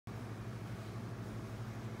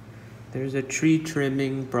There's a tree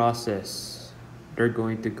trimming process. They're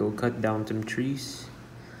going to go cut down some trees.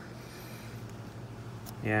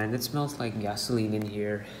 Yeah, and it smells like gasoline in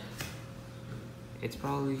here. It's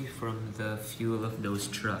probably from the fuel of those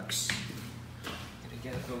trucks. Gonna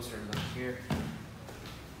get a closer look here.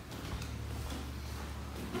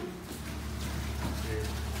 Here.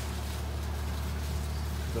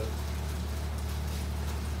 Look.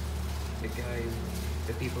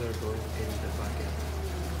 The people are going in the bucket.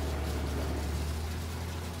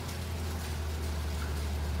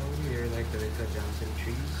 Over here, like, gonna cut down some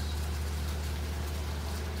trees.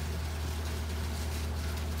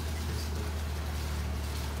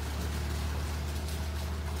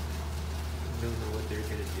 Don't know what they're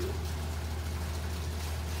gonna do.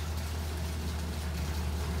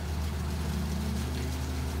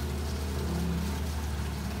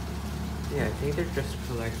 Yeah, I think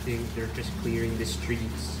they're just clearing the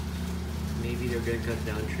streets. Maybe they're gonna cut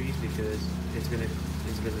down trees because it's gonna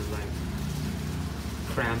like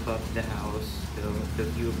cramp up the house, the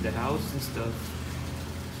view of the house and stuff.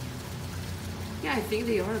 Yeah, I think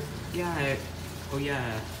they are. Yeah, oh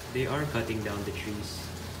yeah, they are cutting down the trees.